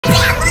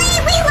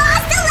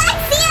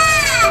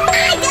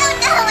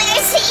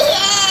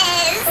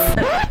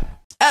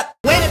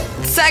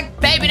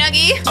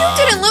You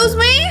didn't lose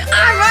me.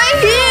 I'm right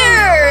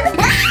here.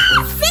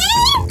 See?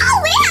 All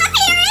we have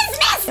here is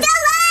Miss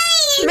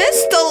Delight. Miss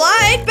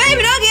Delight?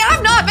 Baby Nuggy,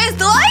 I'm not Miss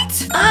Delight.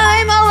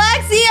 I'm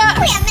Alexia.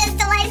 We have Miss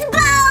Delight's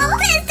bow,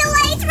 Miss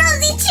Delight's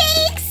rosy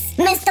cheeks,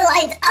 Miss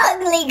Delight's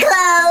ugly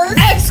clothes.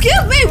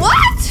 Excuse me,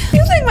 what?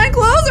 You think my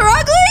clothes are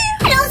ugly?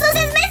 It also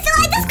says Miss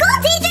Delight, the school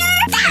teacher.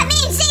 That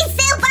means she's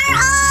super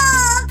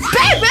old.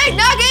 Baby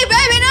Nuggy,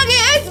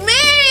 it's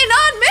me,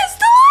 not Miss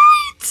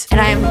Delight. And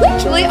I am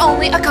literally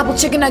only a couple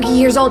chicken nuggy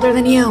years older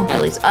than you.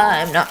 At least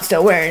I'm not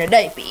still wearing a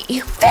diaper.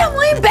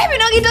 Family, Baby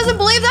Nuggy doesn't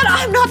believe that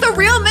I'm not the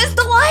real Miss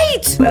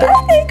Delight. But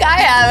I think I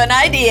have an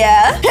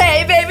idea.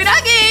 Hey, Baby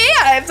Nuggy,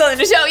 I have something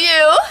to show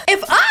you.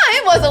 If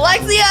I was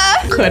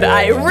Alexia, could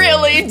I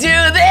really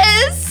do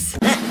this?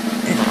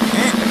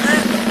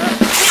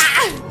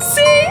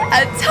 See?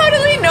 A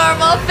totally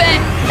normal face.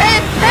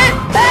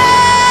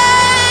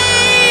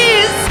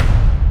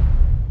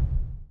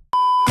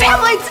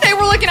 Family, today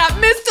we're looking at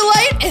Miss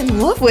Delight in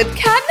love with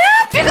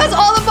Catnap because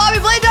all the Poppy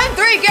Playtime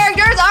 3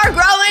 characters are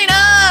growing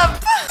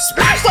up.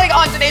 Smash like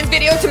on today's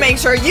video to make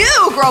sure you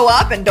grow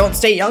up and don't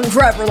stay young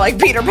forever like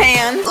Peter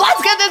Pan.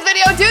 Let's get this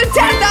video to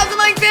 10,000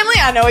 likes, family.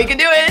 I know we can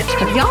do it.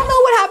 But y'all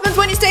know what happens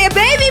when you stay a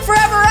baby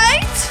forever,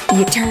 right?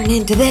 You turn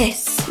into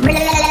this.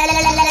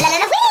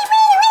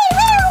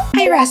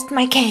 I rest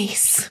my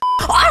case.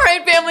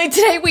 Alright, family,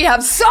 today we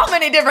have so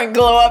many different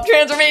glow-up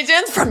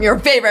transformations from your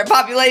favorite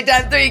Poppy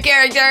Playtime 3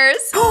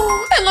 characters.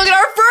 And look at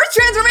our first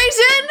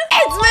transformation!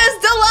 It's Miss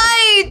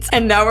Delight!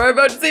 And now we're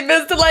about to see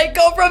Miss Delight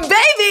go from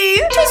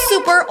baby to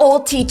super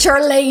old teacher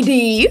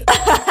lady.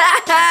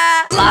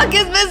 Look,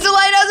 it's Miss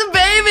Delight as a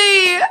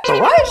baby! But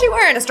why is she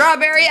wearing a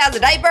strawberry as a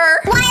diaper?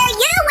 Why are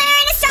you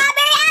wearing a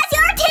strawberry as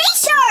your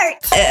t-shirt?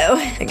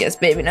 Oh, I guess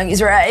Baby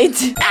Nuggy's right.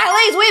 At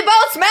least we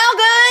both smell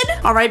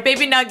good! Alright,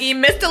 Baby Nuggy,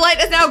 Miss Delight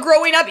is now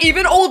growing up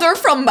even older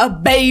from a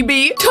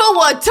baby to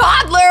a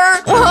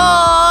toddler.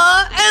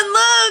 Aww, and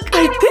look,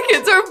 I think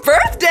it's her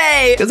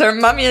birthday because her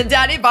mommy and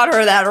daddy bought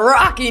her that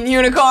rocking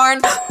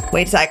unicorn.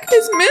 Wait a sec,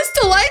 is Miss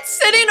Delight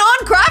sitting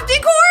on crafty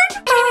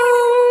corn?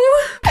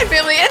 Oh. And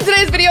family, in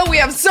today's video, we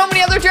have so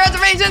many other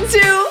transformations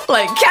too,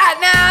 like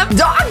Catnap,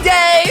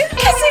 Dogday,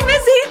 Kissy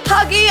Missy,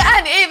 Huggy,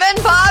 and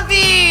even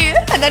Poppy.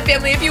 And then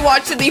family, if you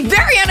watch to the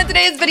very end of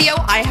today's video,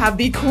 I have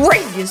the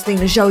craziest thing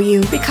to show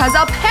you because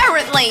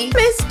apparently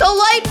Miss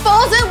Delight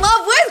falls in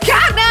love with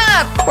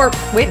Catnap! Or,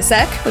 wait a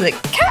sec, was it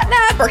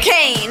Catnap or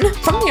Caine?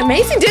 From the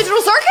Amazing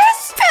Digital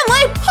Circus?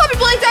 Family, Poppy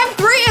Playtime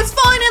 3 is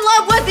falling in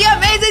love with the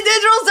Amazing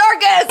Digital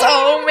Circus!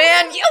 Oh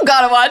man, you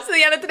gotta watch to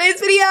the end of today's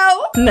video!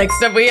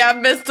 Next up we have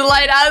Miss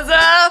Delight as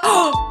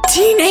a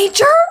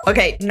teenager?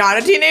 Okay, not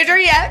a teenager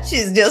yet,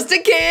 she's just a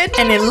kid.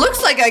 And it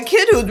looks like a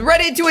kid who's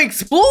ready to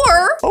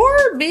explore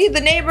or be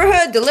the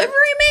neighborhood delivery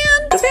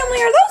man. The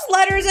family, are those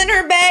letters in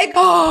her bag?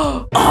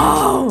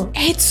 Oh,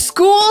 it's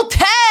school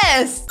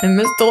tests! And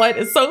Miss Delight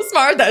is so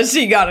smart that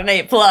she got an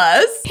A+.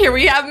 Here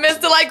we have Miss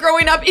Delight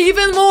growing up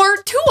even more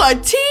to a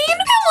teen.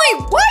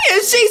 Family, why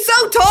is she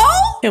so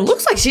tall? It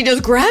looks like she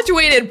just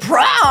graduated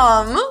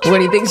prom. What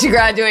do you think she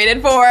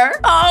graduated for?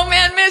 Oh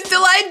man, Miss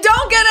Delight,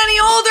 don't get any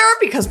older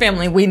because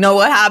family, we know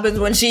what happens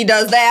when she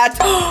does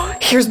that.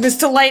 Here's Miss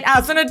Delight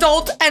as an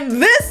adult,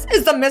 and this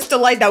is the Miss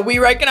Delight that we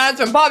recognize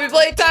from Poppy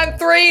Playtime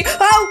 3.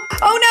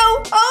 Oh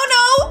no,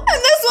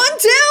 and this one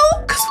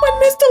too. Because when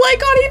Miss Delight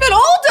got even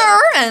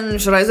older,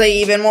 and should I say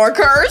even more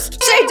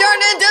cursed, she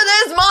turned into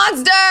this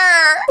monster.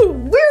 Who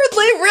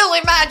weirdly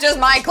really matches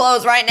my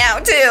clothes right now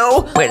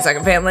too. Wait a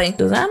second, family.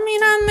 Does that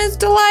mean I'm Miss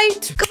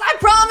Delight? Because I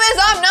promise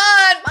I'm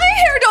not. My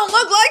hair don't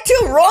look like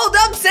 2 rolled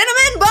up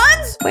cinnamon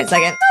buns. Wait a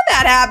second, how'd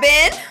that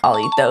happen? I'll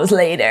eat those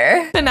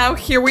later. And now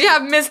here we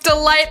have Miss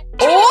Delight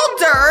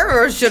older,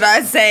 or should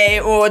I say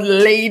old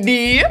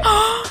lady.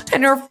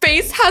 And her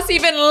face has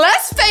even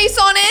less face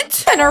on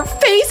it. And her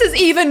face is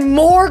even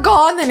more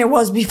gone than it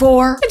was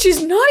before. And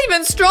she's not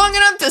even strong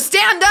enough to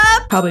stand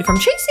up. Probably from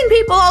chasing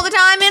people all the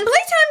time in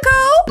Playtime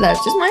Co.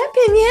 That's just my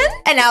opinion.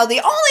 And now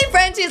the only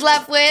friend she's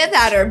left with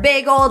at her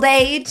big old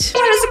age.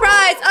 What a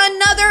surprise,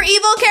 another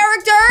evil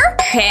character.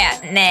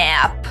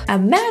 Catnap. A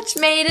match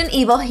made in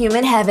evil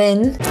human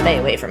heaven. Stay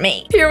away from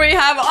me. Here we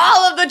have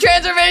all of the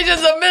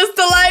transformations of Miss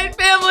Delight,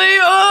 family.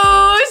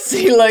 Oh,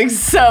 she looks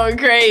so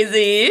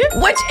crazy.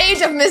 Which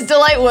age of Miss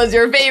Delight was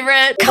your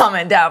favorite?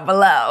 Comment down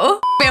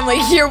below. Family,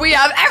 here we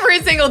have every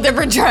single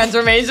different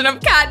transformation of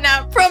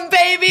Catnap, from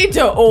baby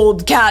to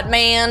old cat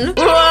man.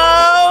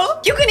 Whoa!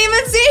 You can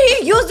even see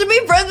he used to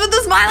be friends with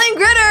the smiling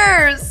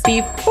critters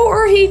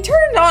before he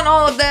turned on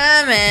all of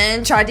them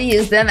and tried to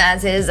use them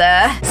as his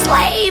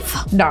slave.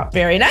 Not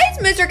very nice,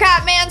 Mr.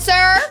 Catman,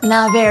 sir.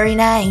 Not very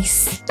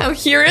nice. Now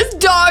here is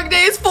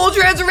Dogday's full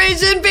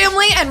transformation,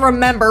 family, and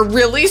remember,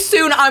 really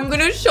soon I'm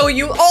gonna show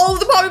you all of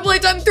the Poppy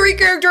Playtime 3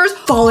 characters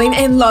falling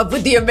in love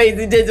with the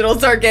Amazing Digital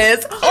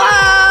Circus.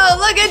 Wow,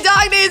 look at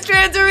Dogday's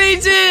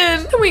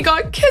transformation. And we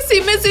got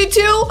Kissy Missy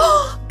too.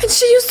 And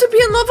she used to be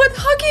in love with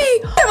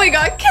Huggy. And we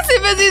got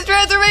Kissy Missy's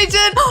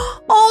transformation.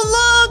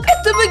 Oh look,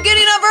 it's the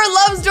beginning of her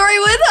love story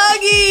with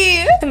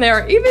Huggy. And And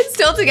they're even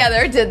still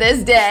together to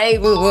this day.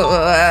 Well,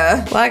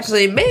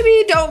 actually,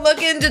 maybe don't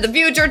look into the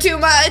future too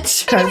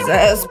much.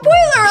 Because,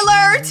 spoiler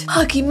alert,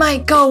 Huggy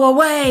might go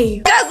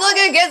away. Just look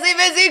at Kissy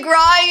Missy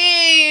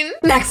crying.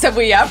 Next up,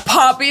 we have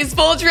Poppy's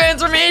full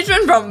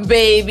transformation from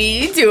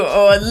baby to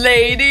old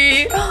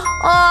lady.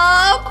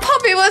 Aw,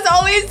 Poppy was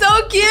always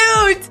so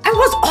cute. I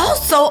was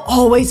also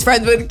always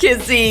friends with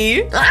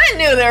Kissy. I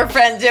knew their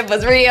friendship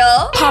was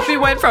real. Poppy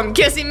went from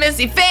Kissy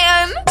Missy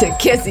fan to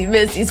Kissy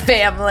Missy's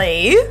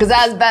family. Because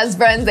as best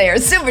friends, they are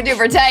super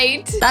duper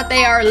tight. That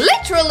they are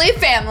literally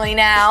family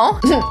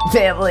now.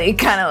 Family,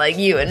 kind of like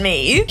you and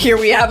me. Here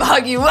we have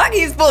Huggy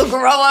Wuggy's full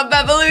grow-up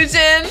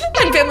evolution.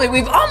 And family,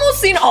 we've almost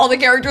seen all the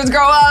characters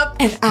grow up.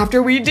 And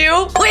after we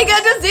do, we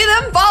get to see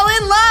them fall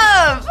in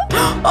love.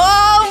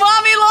 Oh,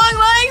 mommy long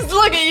legs,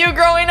 look at you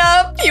growing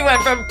up. You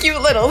went from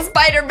cute little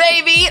spider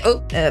baby.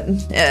 Oh,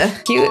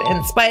 cute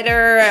and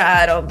spider,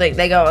 I don't think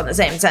they go in the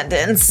same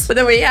sentence. But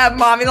then we have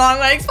mommy long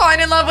legs falling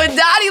in love with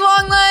daddy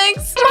long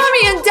legs.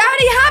 Mommy and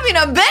daddy having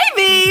a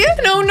baby.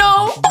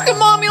 No, look at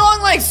mommy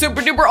long legs,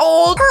 super duper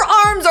old. Her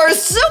arms are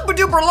super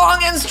duper long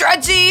and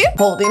stretchy.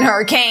 Holding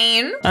her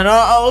Caine. And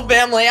uh-oh,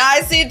 family,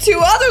 I see two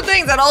other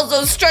things that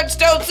also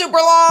stretched out super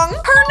long.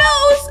 Her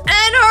nose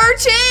and her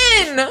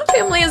chin.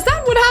 Family, is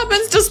that what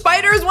happens to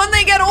spiders when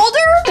they get older?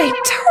 They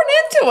turn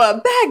into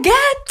a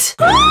baguette.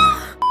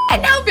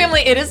 And now,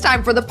 family, it is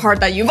time for the part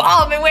that you've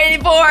all been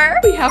waiting for.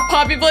 We have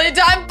Poppy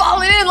Playtime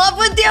falling in love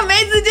with the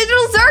amazing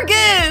digital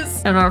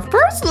circus. And our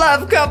first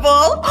love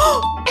couple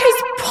is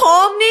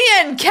Pomni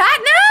and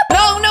Catnap?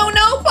 No,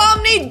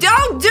 Pomni,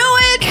 don't do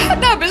it.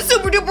 Catnap is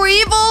super duper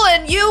evil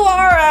and you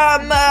are,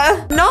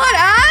 not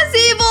as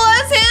evil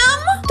as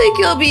him. Think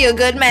you'll be a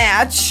good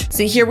match.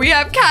 See, here we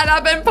have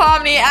Catnap and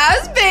Pomni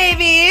as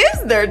babies.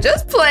 They're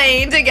just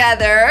playing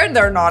together.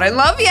 They're not in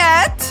love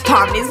yet.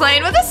 Pomni's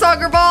playing with a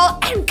soccer ball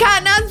and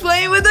Catnap's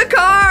playing with a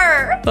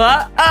car.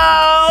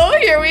 Uh-oh,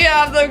 here we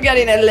have them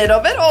getting a little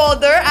bit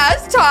older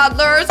as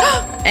toddlers.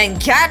 And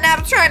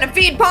Catnap's trying to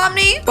feed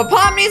Pomni, but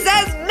Pomni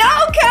says,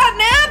 no,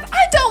 Catnap,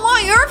 I don't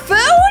want your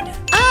food.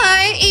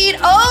 I eat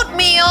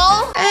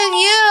oatmeal and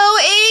you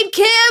eat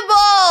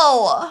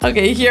kibble.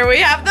 Okay, here we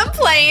have them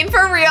playing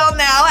for real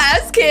now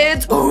as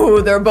kids.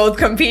 Oh, they're both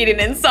competing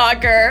in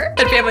soccer.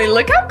 And family,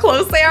 look how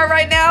close they are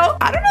right now.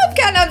 I don't know if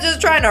Catnap's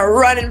just trying to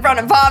run in front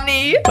of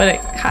Pomni, but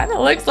it kind of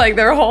looks like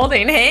they're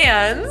holding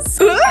hands.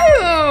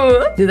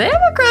 Ooh, do they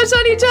have a crush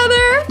on each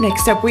other?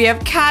 Next up, we have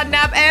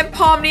Catnap and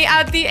Pomni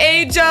at the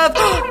age of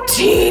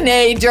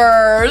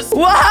teenagers.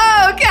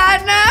 Whoa,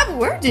 Catnap,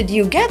 where did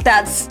you get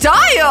that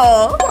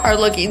style? You are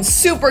looking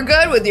super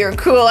good with your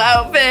cool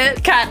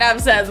outfit. Catnap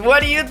says,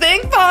 what do you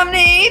think,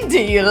 Pomni? Do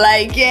you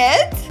like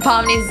it?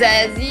 Pomni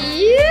says,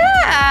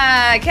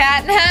 yeah,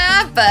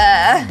 Catnap,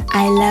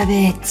 I love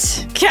it.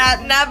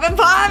 Catnap and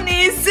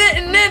Pomni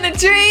sitting in a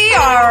tree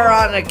or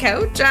on a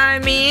couch, I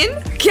mean.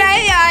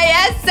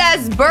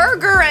 K-I-S-S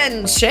burger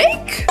and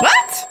shake?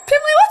 What?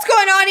 Family, what's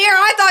going on here?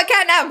 I thought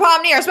Catnap and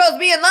Pomni are supposed to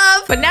be in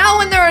love, but now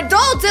when they're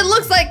adults, it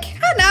looks like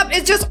Catnap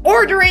is just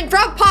ordering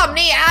from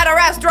Pomni at a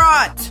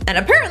restaurant. And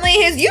apparently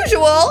his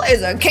usual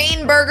is a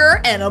Caine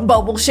burger and a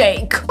bubble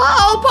shake.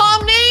 Uh-oh,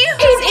 Pomni,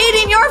 he's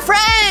eating your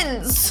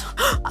friends.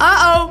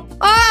 Uh-oh,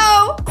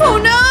 oh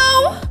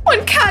no.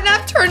 When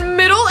Catnap turned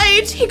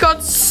middle-aged, he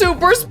got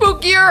super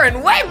spookier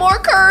and way more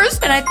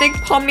cursed. And I think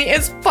Pomni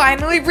is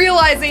finally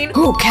realizing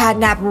who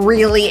Catnap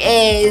really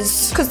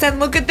is. Because then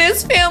look at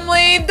this,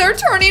 family. They're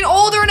turning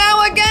older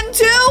now again,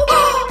 too.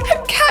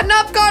 And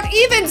Catnap got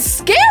even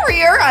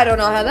scarier. I don't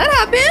know how that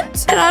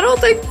happened. And I don't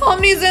think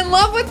Pomni's in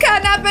love with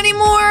Catnap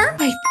anymore.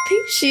 I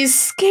think she's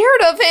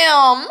scared of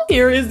him.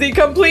 Here is the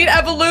complete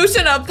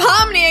evolution of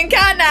Pomni and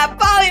Catnap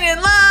falling in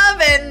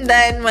love. And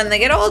then when they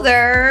get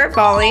older,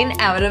 falling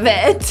out of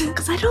it.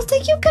 Because I don't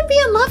think you can be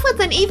in love with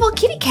an evil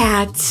kitty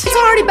cat. It's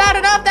already bad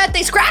enough that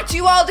they scratch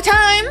you all the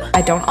time.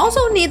 I don't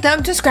also need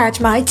them to scratch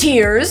my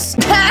tears.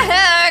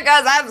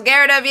 Because I'm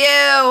scared of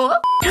you.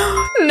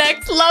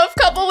 Next love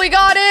couple we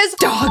got is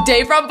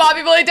Dogday from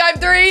Poppy Playtime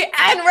 3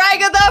 and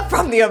Ragatha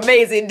from the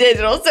amazing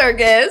digital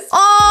circus.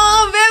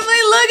 Oh,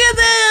 family, look at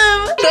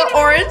them. The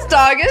orange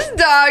dog is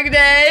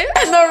Dogday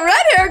and the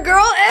red-haired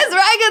girl is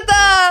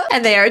Ragatha.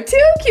 And they are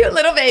two cute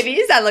little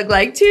babies that look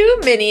like two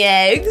mini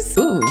eggs.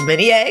 Ooh,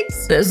 mini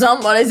eggs? Did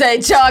somebody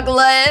say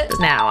chocolate?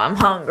 Now I'm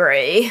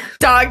hungry.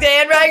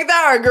 Dogday and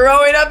Ragatha are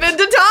growing up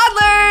into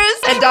toddlers.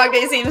 And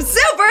Dogday seems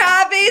super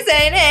happy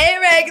saying, hey,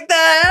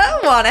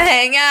 Ragatha, wanna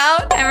hang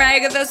out? And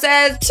Ragatha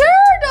says, sure,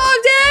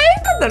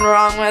 Dogday. Nothing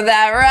wrong with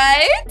that,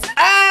 right?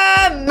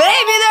 Maybe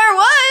there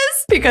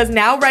was. Because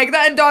now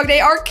Ragatha and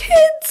Dogday are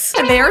kids.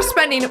 And they are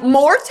spending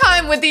more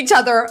time with each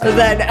other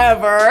than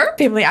ever.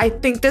 Family, I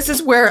think this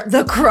is where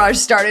the crush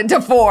started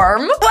to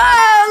form.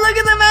 Wow, look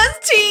at them as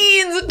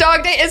teens.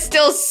 Dogday is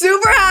still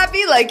super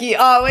happy like he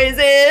always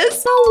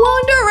is. No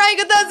wonder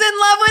Ragatha's in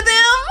love with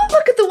him.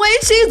 Look at the way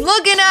she's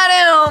looking at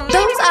him.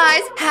 Those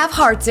eyes have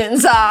hearts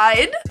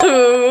inside.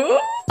 Ooh.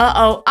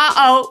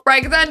 Uh-oh.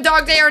 Ragatha and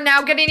Dogday are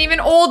now getting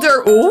even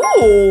older.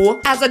 Ooh.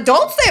 As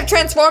adults, they have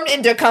transformed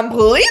into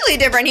completely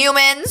different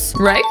humans.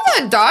 Ragatha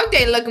and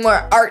Dogday look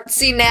more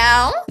artsy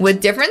now,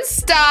 with different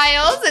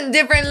styles and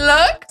different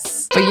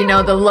looks. But you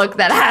know the look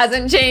that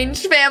hasn't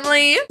changed,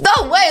 family?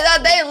 The way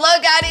that they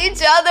look at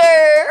each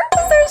other.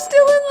 They're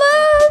still in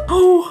love.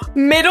 Oh,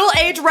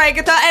 middle-aged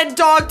Ragatha and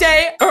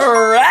Dogday.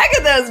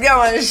 Ragatha's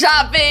going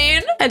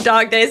shopping. And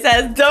Dogday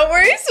says, don't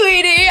worry,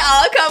 sweetie.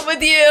 I'll come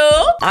with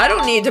you. I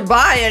don't need to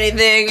buy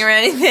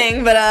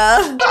anything, but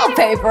I'll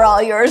pay for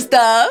all your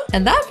stuff.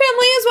 And that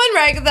family is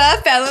when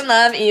Ragatha fell in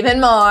love even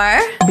more.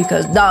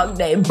 Because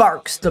Dogday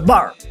barks the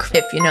bark,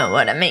 if you know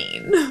what I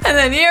mean. And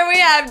then here we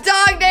have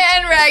Dogday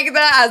and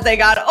Ragatha as they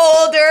got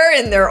older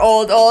in their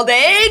old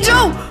age.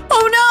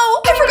 Oh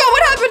no! I forgot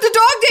what happened to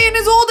Dogday in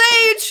his old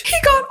age. He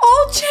got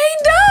all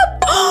chained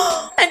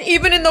up. And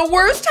even in the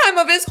worst time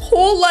of his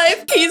whole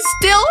life, he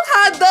still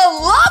had the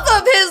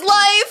love of his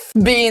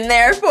life being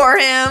there for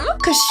him.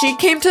 Because she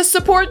came to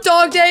support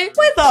Dogday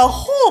with a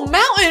whole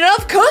mountain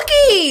of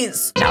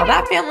cookies. Now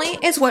that family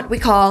is what we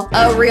call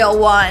a real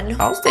one.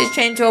 I'll stay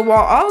chained to a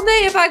wall all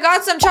day if I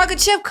got some chocolate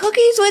chip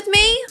cookies with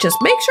me. Just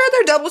make sure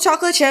they're double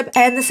chocolate chip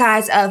and the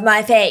size of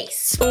my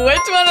face.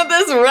 Which one of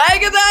this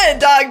Ragatha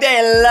and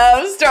Dogday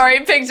love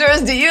story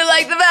pictures do you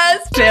like the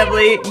best?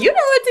 Family, you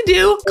know what to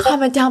do.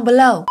 Comment down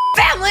below.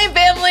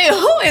 Family,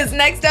 who is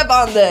next up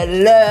on the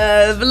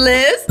love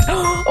list?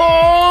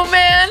 Oh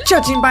man,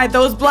 judging by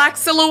those black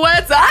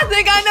silhouettes, I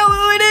think I know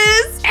who it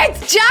is.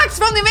 It's Jax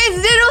from the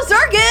Amazing Digital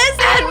Circus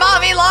and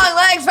Mommy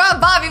Longlegs from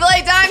Poppy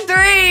Playtime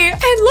 3.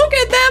 And look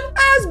at them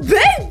as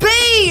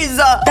babies.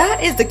 That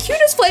is the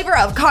cutest flavor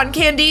of cotton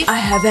candy I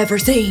have ever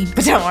seen.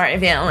 But don't worry,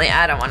 family,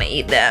 I don't want to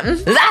eat them.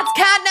 That's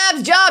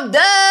Catnap's job,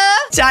 duh.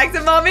 Jax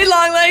and Mommy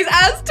Longlegs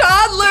as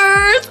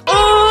toddlers.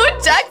 Oh,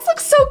 Jax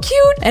looks so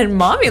cute. And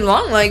Mommy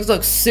Longlegs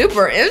looks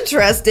super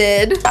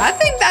interested. I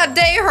think that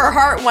day her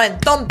heart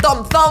went thump,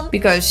 thump, thump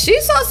because she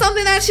saw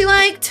something that she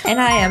liked. And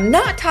I am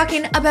not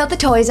talking about the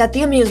toys at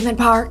the amusement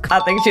park. I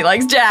think she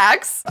likes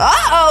Jax.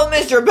 Uh-oh,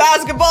 Mr.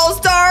 Basketball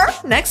Star.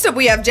 Next up,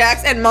 we have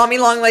Jax and Mommy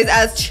Longlegs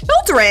as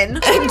children.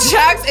 And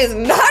Jax is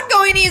not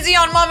going easy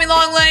on Mommy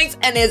Longlegs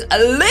and is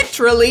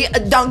literally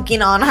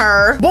dunking on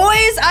her.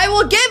 Boys, I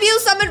will give you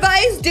some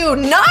advice. Do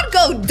not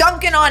go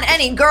dunking on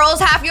any girls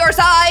half your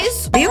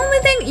size. The only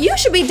thing you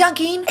should be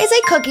dunking is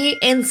a cookie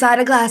inside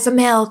a glass of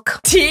milk.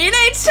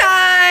 Teenage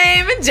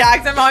time!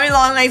 Jax and Mommy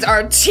Longlegs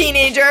are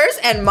teenagers,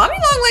 and Mommy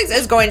Longlegs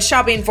is going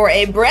shopping for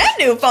a brand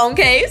new phone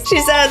case. She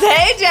says,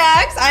 hey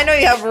Jax, I know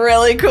you have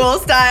really cool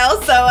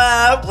style,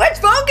 so which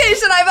phone case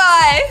should I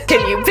buy?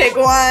 Can you pick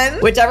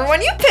one? Whichever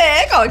one you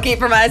pick, I'll keep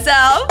for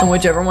myself. And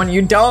whichever one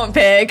you don't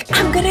pick,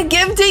 I'm gonna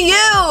give to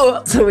you.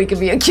 So we can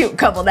be a cute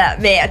couple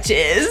that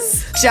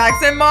matches.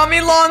 Jax and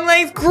Mommy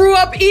Longlegs grew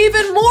up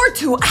even more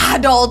to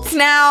adults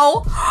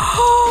now.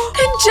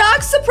 And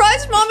Jax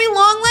surprised Mommy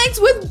Longlegs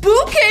with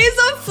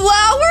bouquets of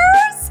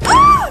flowers.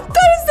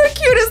 That is the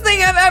cutest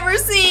thing I've ever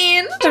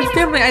seen. And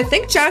family, I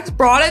think Jax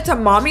brought it to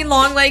Mommy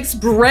Longlegs'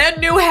 brand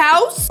new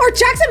house. Are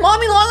Jax and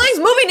Mommy Longlegs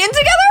moving in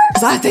together?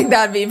 Because I think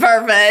that'd be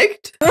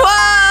perfect.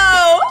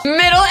 Wow!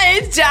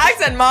 Middle-aged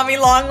Jax and Mommy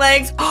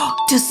Longlegs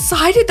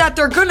decided that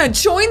they're gonna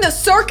join the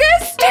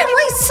circus?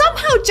 Family,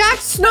 somehow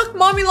Jax snuck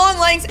Mommy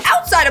Longlegs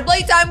outside of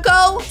Playtime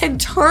Co. and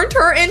turned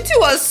her into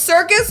a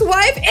circus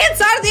wife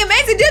inside of the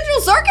Amazing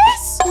Digital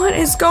Circus? What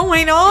is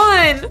going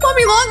on?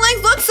 Mommy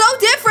Longlegs look so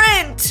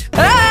different.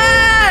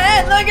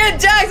 And look at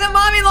Jax and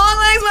Mommy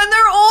Longlegs when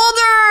they're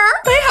older.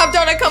 They have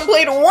done a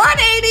complete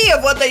 180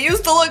 of what they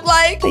used to look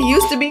like. They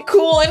used to be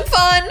cool and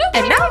fun,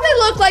 and now they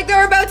look like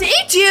they're about to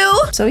eat you.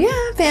 So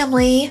yeah,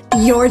 family,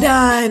 you're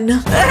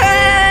done.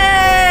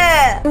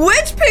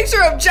 Which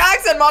picture of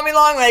Jax and Mommy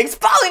Longlegs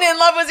falling in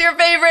love was your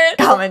favorite?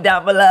 Comment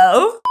down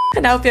below.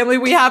 And now, family,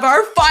 we have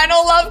our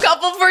final love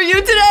couple for you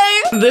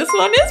today. This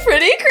one is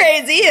pretty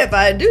crazy, if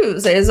I do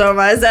say so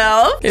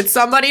myself. It's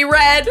somebody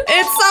red.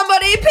 It's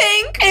somebody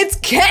pink. It's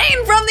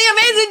Caine from the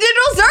Amazing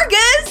Digital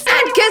Circus.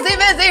 And Kissy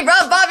Missy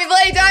from Poppy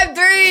Playtime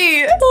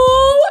 3.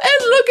 Oh,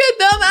 and look at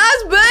them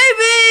as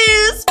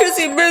babies.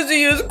 Kissy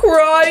Missy is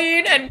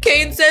crying, and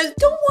Caine says,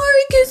 don't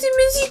worry, Kissy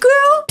Missy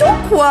girl.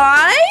 Don't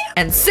cry.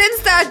 And since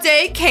that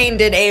day, Caine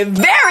did a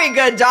very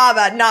good job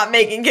at not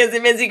making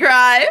Kissy Missy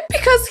cry.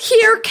 Because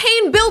here,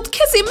 Caine built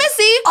Kissy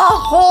Missy a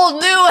whole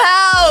new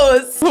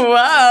house.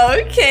 Wow,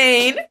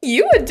 Caine,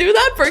 you would do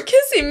that for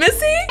Kissy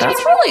Missy?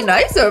 That's really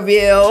nice of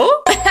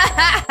you.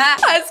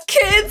 As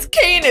kids,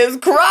 Caine is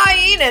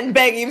crying and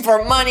begging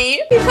for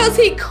money because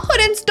he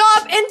couldn't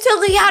stop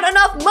until he had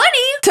enough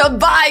money to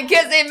buy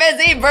Kissy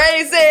Missy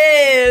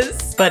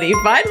braces. But he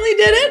finally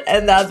did it,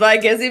 and that's why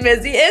Kissy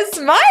Missy is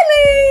smiling.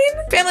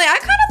 Family, I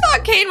kind of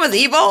thought Caine was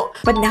evil,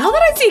 but now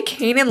that I see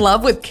Caine in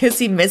love with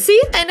Kissy Missy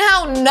and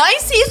how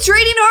nice he's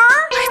treating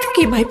her, I think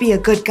he might be a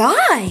good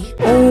guy.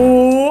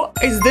 Oh,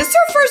 is this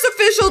their first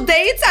official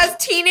dates as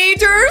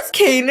teenagers?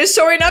 Caine is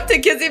showing up to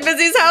Kissy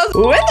Missy's house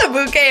with a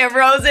bouquet of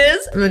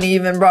roses, and he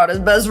even brought his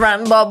best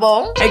friend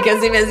Bubble. And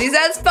Kissy Missy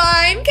says,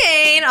 fine,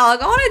 Caine, I'll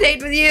go on a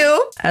date with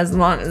you, as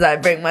long as I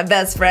bring my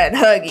best friend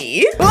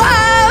Huggy.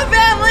 Wow,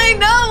 family,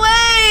 no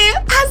way!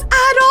 As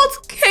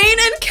adults, Caine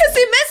and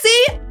Kissy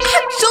Missy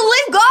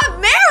actually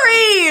got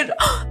married!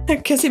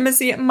 And Kissy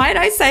Missy, might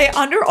I say,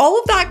 under all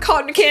of that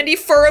cotton candy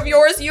fur of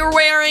yours you're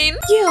wearing,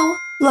 you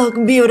look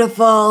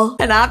beautiful.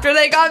 And after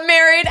they got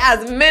married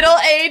as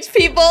middle-aged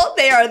people,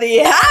 they are the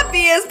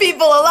happiest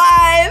people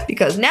alive.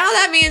 Because now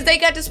that means they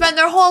get to spend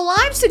their whole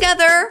lives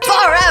together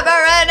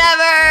forever and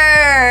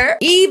ever.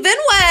 Even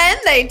when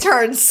they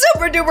turn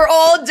super duper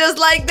old just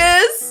like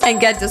this and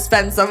get to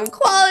spend some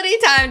quality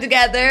time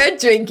together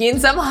drinking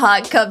some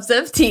hot cups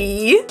of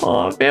tea.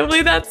 Oh,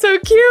 family, that's so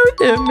cute.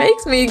 It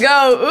makes me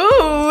go,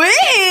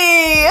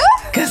 ooh-wee.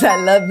 Because I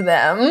love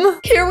them.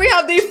 Here we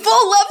have the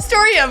full love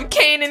story of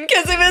Caine and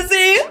Kissy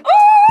Missy.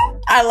 Oh,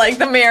 I like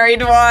the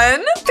married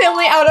one.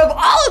 Family, out of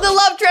all of the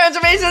love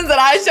transformations that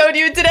I showed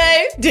you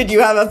today, did you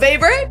have a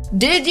favorite?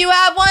 Did you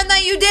have one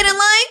that you didn't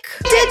like?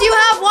 Did you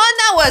have one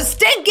that was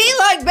stinky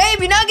like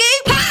Baby Nuggy?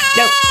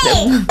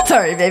 Nope.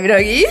 Sorry, Baby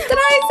Nuggy. Did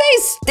I say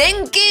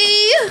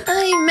stinky?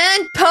 I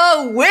meant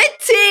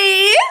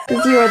poetty.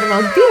 Because you are the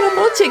most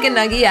beautiful chicken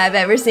nuggy I've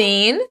ever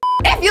seen.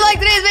 If you liked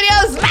today's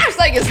video, smash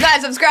like and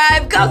smash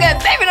subscribe. Go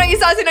get Baby Nuggy,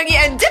 Saucy Nuggy,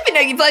 and Dippy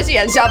Nuggy plushie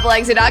at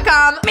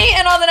shopalexia.com. Me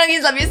and all the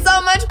nuggies love you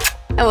so much,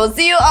 and we'll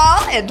see you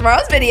all in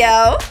tomorrow's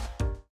video.